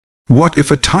What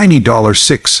if a tiny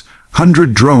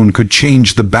 $600 drone could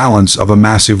change the balance of a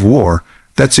massive war?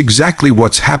 That's exactly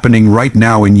what's happening right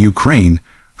now in Ukraine.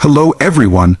 Hello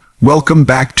everyone, welcome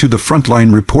back to the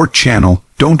Frontline Report channel.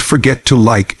 Don't forget to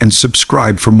like and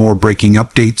subscribe for more breaking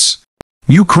updates.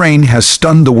 Ukraine has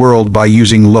stunned the world by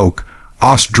using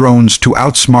low-cost drones to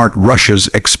outsmart Russia's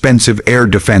expensive air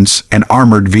defense and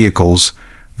armored vehicles.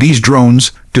 These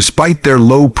drones, despite their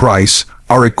low price,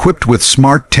 are equipped with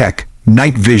smart tech,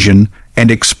 night vision, and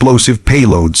explosive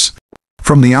payloads.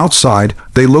 From the outside,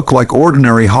 they look like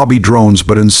ordinary hobby drones,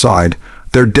 but inside,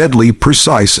 they're deadly,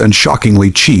 precise, and shockingly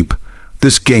cheap.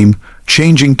 This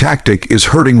game-changing tactic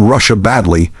is hurting Russia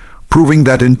badly, proving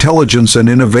that intelligence and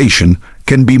innovation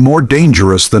can be more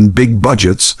dangerous than big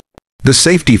budgets. The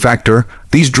safety factor: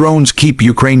 these drones keep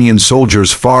Ukrainian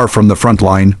soldiers far from the front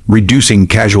line, reducing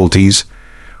casualties.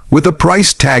 With a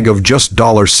price tag of just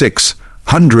 $600,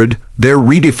 they're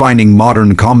redefining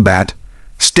modern combat.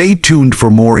 Stay tuned for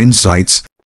more insights.